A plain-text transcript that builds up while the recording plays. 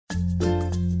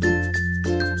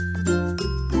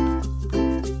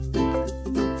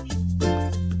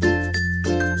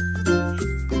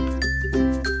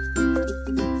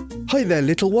Hi there,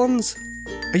 little ones.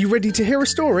 Are you ready to hear a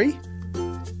story?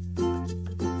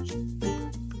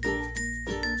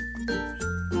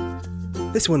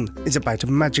 This one is about a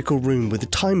magical room with a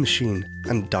time machine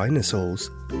and dinosaurs.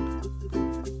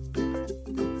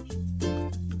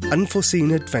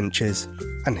 Unforeseen Adventures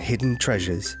and Hidden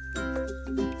Treasures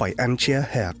by Antje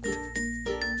Hergt.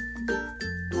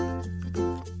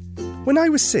 When I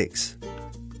was 6,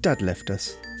 Dad left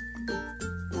us.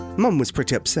 Mum was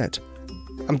pretty upset,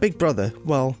 and Big Brother,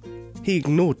 well, he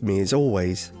ignored me as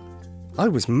always. I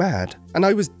was mad, and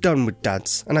I was done with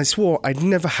dads, and I swore I'd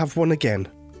never have one again.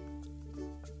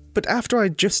 But after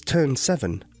I'd just turned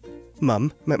 7,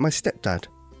 Mum met my stepdad,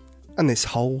 and this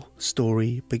whole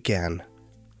story began.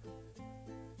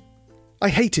 I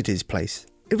hated his place.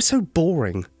 It was so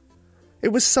boring. It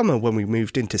was summer when we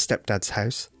moved into stepdad's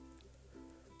house.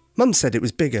 Mum said it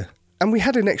was bigger, and we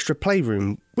had an extra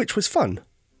playroom, which was fun.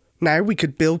 Now we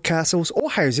could build castles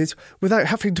or houses without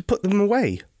having to put them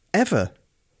away, ever.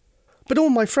 But all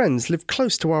my friends lived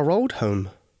close to our old home.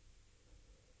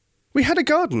 We had a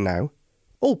garden now,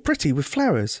 all pretty with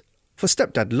flowers, for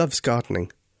stepdad loves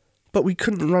gardening, but we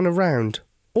couldn't run around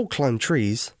or climb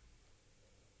trees.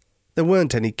 There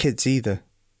weren't any kids either,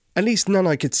 at least none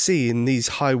I could see in these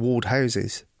high-walled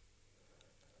houses.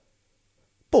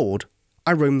 Bored,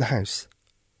 I roamed the house.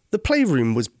 The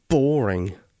playroom was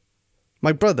boring.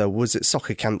 My brother was at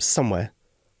soccer camps somewhere.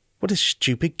 What a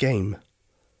stupid game.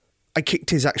 I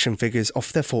kicked his action figures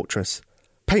off their fortress,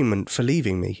 payment for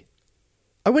leaving me.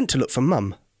 I went to look for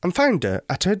Mum and found her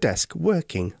at her desk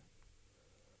working.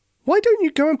 "Why don't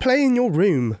you go and play in your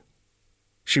room?"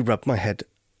 She rubbed my head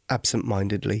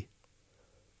absent-mindedly.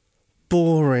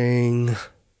 "Boring,"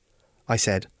 I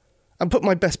said, and put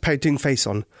my best pouting face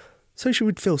on so she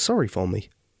would feel sorry for me.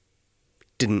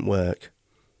 Didn't work.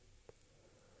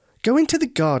 "Go into the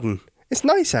garden. It's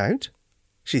nice out,"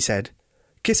 she said,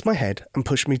 kissed my head and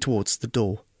pushed me towards the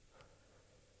door.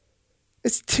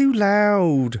 "It's too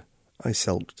loud," I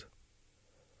sulked.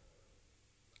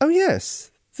 "Oh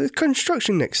yes, the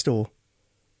construction next door."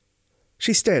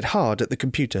 She stared hard at the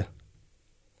computer.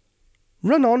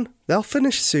 "Run on, they'll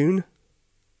finish soon."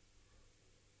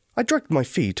 I dragged my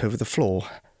feet over the floor,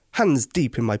 hands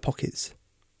deep in my pockets.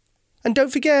 "And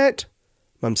don't forget,"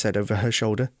 Mum said over her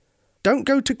shoulder, "don't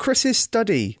go to Chris's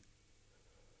study."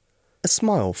 A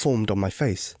smile formed on my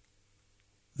face.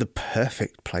 The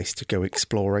perfect place to go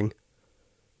exploring.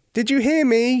 "Did you hear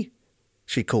me?"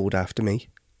 she called after me.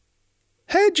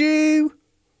 "Heard you!"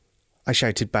 I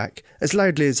shouted back, as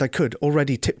loudly as I could,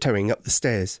 already tiptoeing up the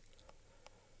stairs.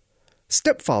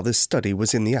 Stepfather's study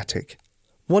was in the attic.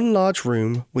 One large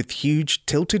room with huge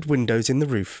tilted windows in the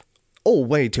roof, all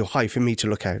way too high for me to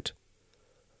look out.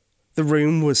 The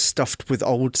room was stuffed with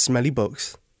old smelly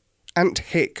books, Aunt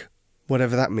Hick,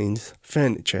 whatever that means,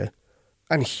 furniture,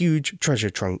 and huge treasure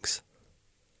trunks.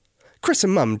 Chris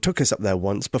and Mum took us up there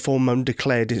once before Mum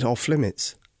declared it off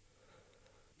limits.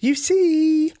 "You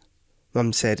see,"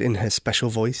 Mum said in her special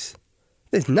voice,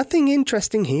 "there's nothing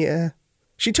interesting here."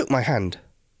 She took my hand.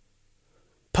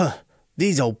 "Puh,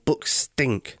 these old books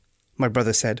stink," my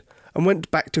brother said, and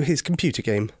went back to his computer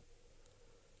game.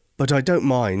 "But I don't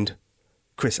mind,"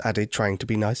 Chris added, trying to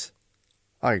be nice.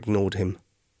 I ignored him.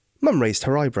 Mum raised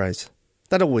her eyebrows.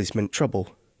 That always meant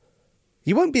trouble.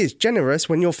 "You won't be as generous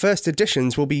when your first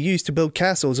editions will be used to build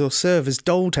castles or serve as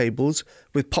dole tables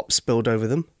with pop spilled over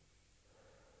them."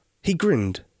 He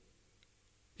grinned.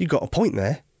 "You got a point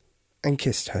there," and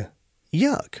kissed her.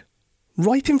 Yuck!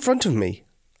 Right in front of me.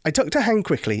 I tucked her hand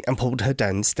quickly and pulled her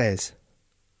downstairs.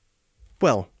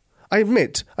 Well, I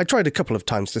admit I tried a couple of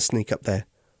times to sneak up there,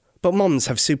 but moms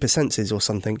have super senses or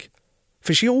something,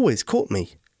 for she always caught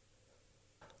me.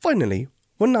 Finally,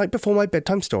 one night before my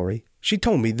bedtime story, she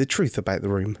told me the truth about the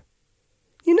room.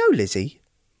 "You know, Lizzy,"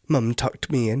 Mum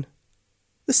tucked me in,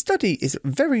 "the study is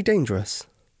very dangerous."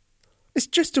 "It's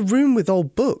just a room with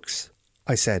old books,"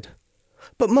 I said.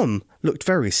 But Mum looked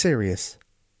very serious.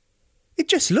 "It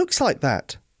just looks like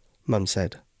that," Mum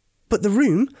said. "But the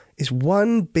room is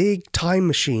one big time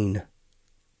machine."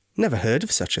 Never heard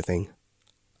of such a thing.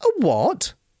 "A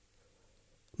what?"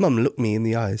 Mum looked me in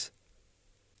the eyes.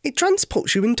 "It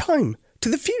transports you in time, to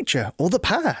the future or the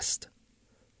past."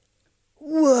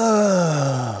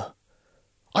 Whoa!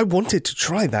 I wanted to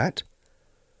try that.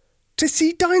 To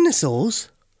see dinosaurs?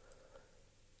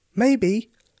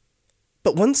 Maybe.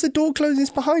 But once the door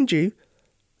closes behind you,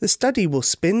 the study will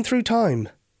spin through time.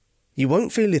 You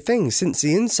won't feel a thing since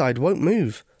the inside won't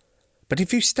move. But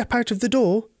if you step out of the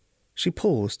door, She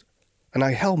paused, and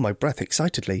I held my breath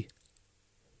excitedly.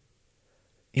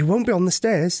 You won't be on the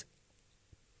stairs,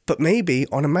 but maybe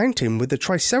on a mountain with a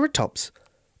triceratops,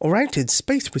 or out in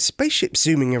space with spaceships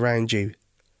zooming around you.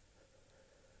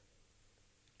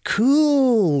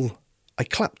 Cool! I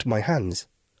clapped my hands.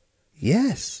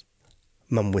 Yes,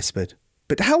 Mum whispered,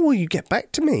 but how will you get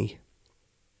back to me?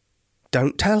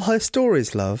 Don't tell her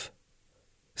stories, love.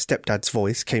 Stepdad's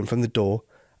voice came from the door,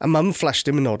 and Mum flashed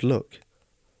him an odd look.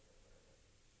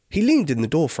 He leaned in the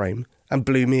doorframe and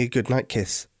blew me a goodnight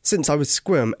kiss, since I would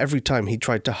squirm every time he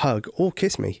tried to hug or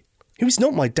kiss me. He was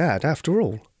not my dad, after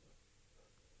all.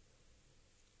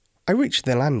 I reached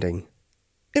the landing.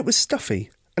 It was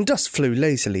stuffy, and dust flew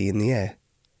lazily in the air.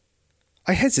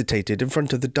 I hesitated in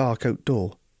front of the dark oak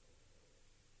door.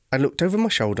 I looked over my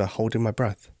shoulder, holding my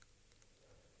breath.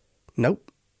 Nope,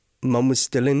 Mum was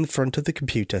still in front of the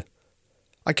computer.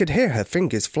 I could hear her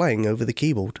fingers flying over the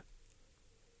keyboard.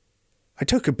 I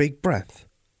took a big breath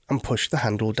and pushed the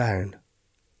handle down.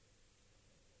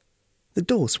 The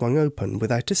door swung open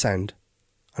without a sound,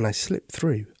 and I slipped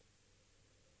through.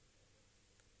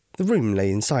 The room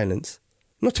lay in silence.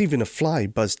 Not even a fly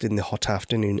buzzed in the hot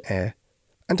afternoon air,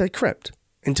 and I crept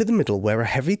into the middle where a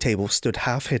heavy table stood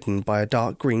half hidden by a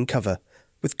dark green cover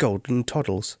with golden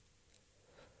toddles.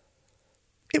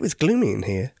 It was gloomy in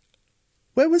here.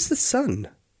 Where was the sun?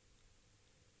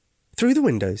 Through the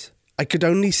windows, I could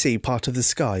only see part of the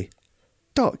sky.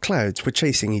 Dark clouds were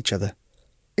chasing each other.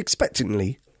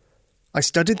 Expectantly, I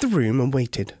studied the room and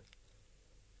waited.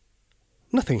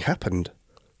 Nothing happened.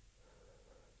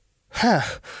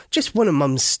 Just one of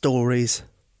Mum's stories.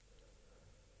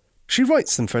 She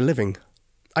writes them for a living.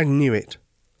 I knew it.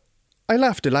 I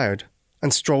laughed aloud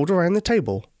and strolled around the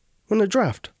table when a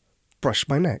draught brushed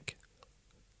my neck.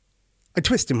 I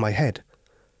twisted my head.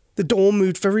 The door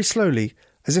moved very slowly,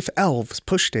 as if elves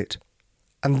pushed it,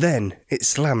 and then it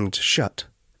slammed shut.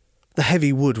 The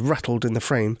heavy wood rattled in the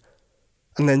frame,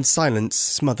 and then silence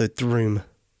smothered the room.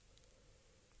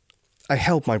 I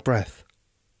held my breath,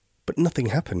 but nothing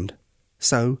happened,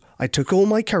 so I took all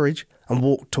my courage and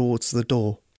walked towards the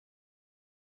door.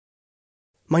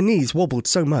 My knees wobbled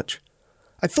so much,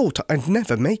 I thought I'd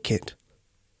never make it.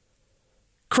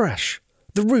 Crash!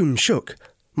 The room shook.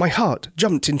 My heart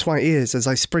jumped into my ears as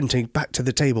I sprinted back to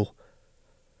the table.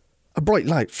 A bright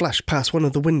light flashed past one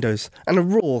of the windows, and a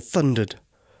roar thundered.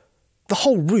 The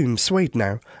whole room swayed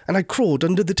now, and I crawled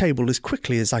under the table as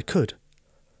quickly as I could.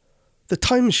 The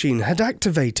time machine had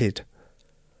activated.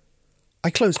 I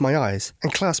closed my eyes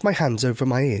and clasped my hands over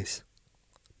my ears.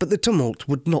 But the tumult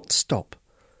would not stop.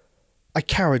 I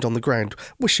cowered on the ground,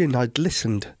 wishing I'd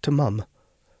listened to Mum.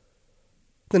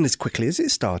 Then as quickly as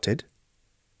it started,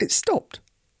 it stopped.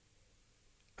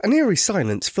 An eerie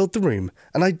silence filled the room,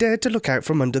 and I dared to look out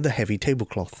from under the heavy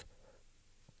tablecloth.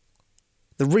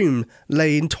 The room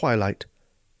lay in twilight,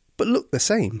 but looked the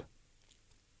same.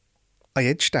 I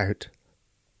edged out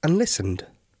and listened.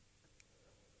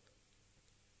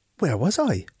 Where was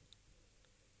I?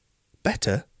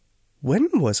 Better, when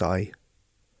was I?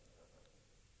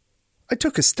 I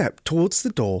took a step towards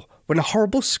the door when a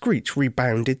horrible screech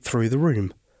rebounded through the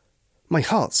room. My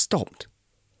heart stopped.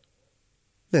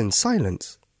 Then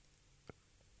silence.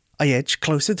 I edged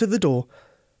closer to the door.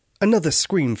 Another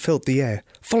scream filled the air,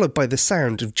 followed by the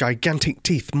sound of gigantic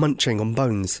teeth munching on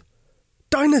bones.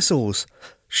 Dinosaurs!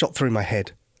 Shot through my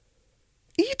head.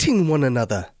 Eating one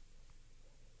another!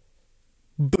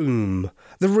 Boom!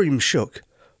 The room shook.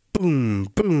 Boom!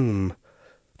 Boom!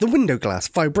 The window glass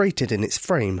vibrated in its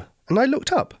frame, and I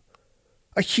looked up.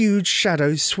 A huge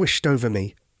shadow swished over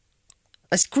me.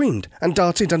 I screamed and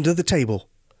darted under the table.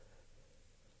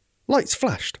 Lights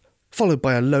flashed, followed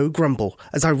by a low grumble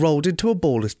as I rolled into a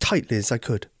ball as tightly as I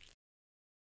could.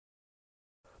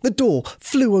 The door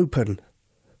flew open.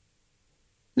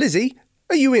 Lizzy,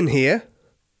 are you in here?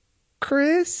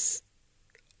 Chris?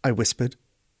 I whispered.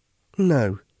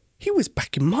 No, he was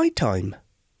back in my time.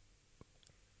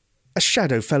 A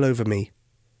shadow fell over me.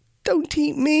 Don't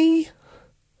eat me.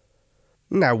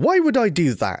 Now, why would I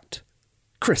do that?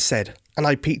 Chris said, and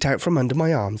I peeked out from under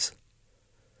my arms.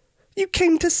 You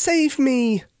came to save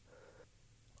me.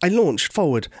 I launched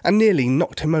forward and nearly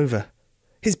knocked him over.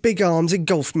 His big arms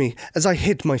engulfed me as I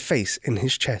hid my face in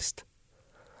his chest.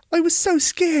 I was so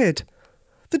scared.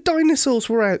 The dinosaurs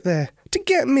were out there to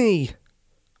get me.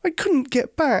 I couldn't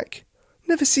get back.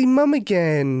 Never see Mum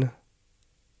again.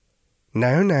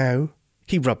 Now,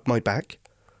 he rubbed my back.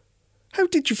 How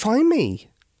did you find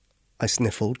me? I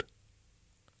sniffled.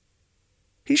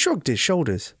 He shrugged his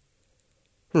shoulders.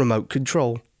 Remote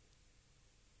control.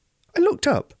 I looked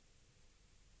up.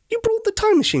 You brought the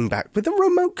time machine back with a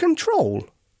remote control.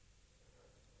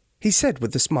 He said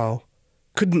with a smile,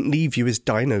 "Couldn't leave you as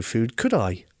dino food, could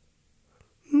I?"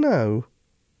 "No,"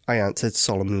 I answered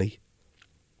solemnly.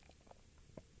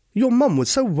 "Your mum was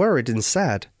so worried and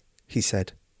sad," he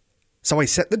said. "So I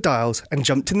set the dials and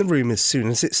jumped in the room as soon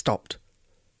as it stopped.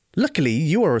 Luckily,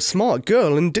 you are a smart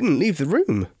girl and didn't leave the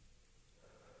room."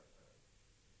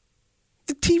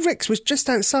 "The T-Rex was just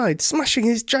outside, smashing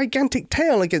his gigantic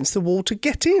tail against the wall to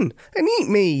get in and eat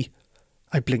me."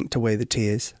 I blinked away the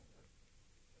tears.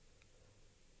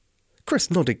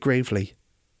 Chris nodded gravely.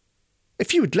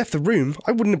 "If you had left the room,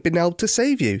 I wouldn't have been able to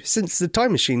save you, since the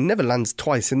time machine never lands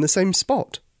twice in the same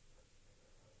spot."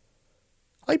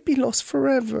 "I'd be lost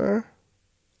forever,"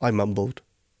 I mumbled.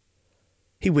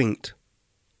 He winked.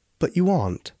 "But you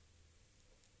aren't."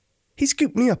 He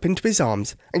scooped me up into his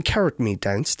arms and carried me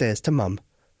downstairs to Mum.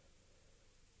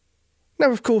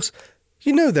 Now, of course,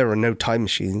 you know there are no time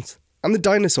machines, and the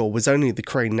dinosaur was only the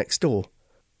crane next door.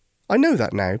 I know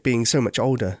that now, being so much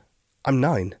older. I'm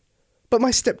 9. But my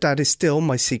stepdad is still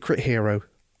my secret hero.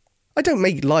 I don't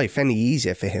make life any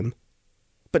easier for him.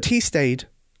 But he stayed,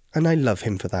 and I love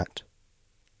him for that.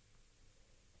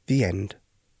 The end.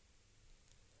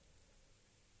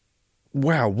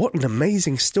 Wow, what an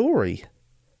amazing story.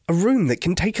 A room that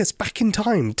can take us back in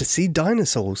time to see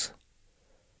dinosaurs.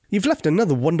 You've left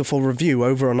another wonderful review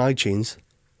over on iTunes.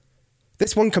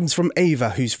 This one comes from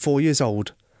Ava, who's 4 years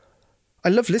old. "I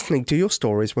love listening to your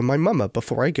stories with my mama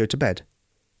before I go to bed.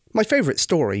 My favourite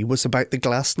story was about the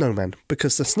glass snowman,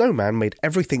 because the snowman made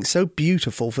everything so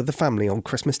beautiful for the family on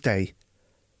Christmas Day.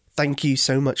 Thank you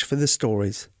so much for the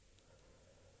stories."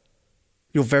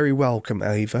 You're very welcome,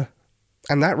 Ava.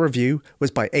 And that review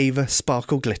was by Ava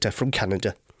Sparkle Glitter from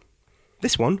Canada.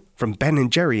 This one, from Ben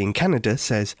and Jerry in Canada,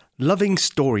 says, "Loving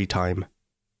story time.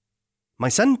 My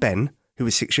son Ben, who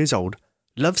is 6 years old,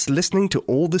 loves listening to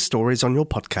all the stories on your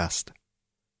podcast.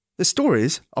 The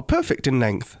stories are perfect in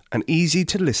length and easy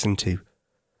to listen to.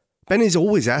 Ben is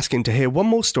always asking to hear one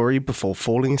more story before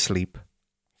falling asleep.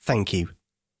 Thank you."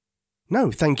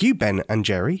 No, thank you, Ben and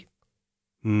Jerry.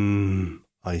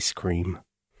 Ice cream.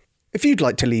 If you'd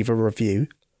like to leave a review,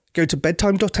 go to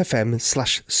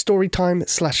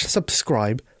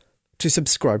bedtime.fm/storytime/subscribe to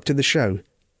subscribe to the show.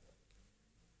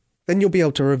 Then you'll be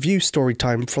able to review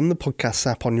Storytime from the podcast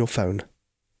app on your phone.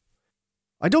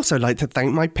 I'd also like to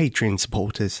thank my Patreon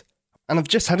supporters, and I've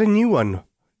just had a new one,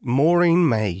 Maureen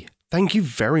May. Thank you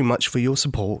very much for your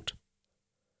support.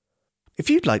 If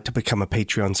you'd like to become a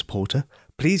Patreon supporter,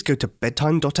 please go to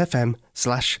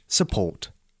bedtime.fm/support.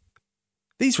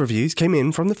 These reviews came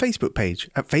in from the Facebook page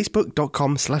at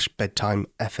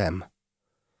facebook.com/bedtimefm.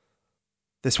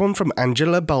 This one from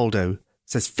Angela Baldo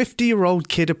says, 50-year-old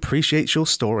kid appreciates your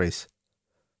stories.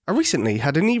 I recently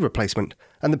had a knee replacement,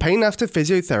 and the pain after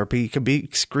physiotherapy can be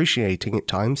excruciating at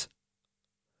times.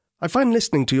 I find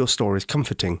listening to your stories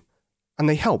comforting, and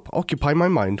they help occupy my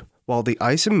mind while the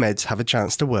ice and meds have a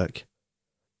chance to work.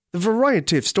 The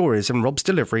variety of stories and Rob's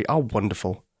delivery are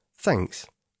wonderful. Thanks.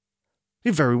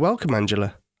 You're very welcome,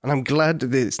 Angela, and I'm glad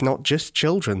that it's not just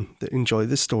children that enjoy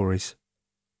the stories.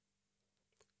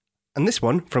 And this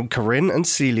one, from Corinne and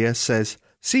Celia, says,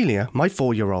 Celia, my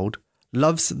 4-year-old,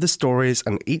 loves the stories,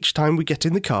 and each time we get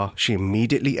in the car, she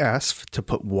immediately asks to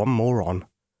put one more on.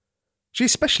 She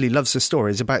especially loves the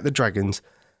stories about the dragons,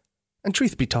 and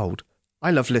truth be told,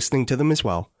 I love listening to them as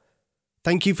well.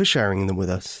 Thank you for sharing them with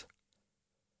us.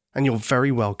 And you're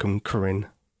very welcome, Corinne.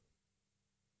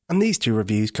 And these 2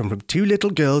 reviews come from 2 little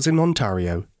girls in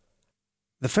Ontario.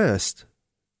 The first,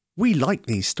 we like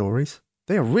these stories.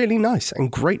 They are really nice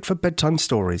and great for bedtime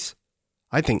stories.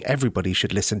 I think everybody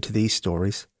should listen to these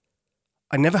stories.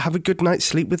 I never have a good night's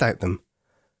sleep without them.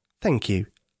 Thank you.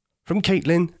 From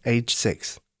Caitlin, age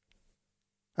 6.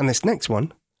 And this next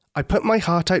one, I put my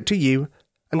heart out to you,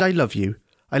 and I love you.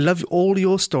 I love all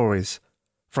your stories.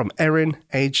 From Erin,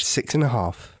 age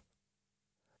 6.5.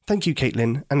 Thank you,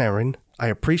 Caitlin and Erin. I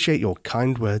appreciate your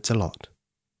kind words a lot.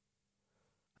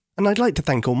 And I'd like to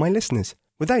thank all my listeners.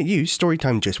 Without you,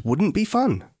 Storytime just wouldn't be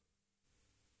fun.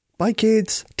 Bye,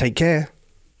 kids. Take care.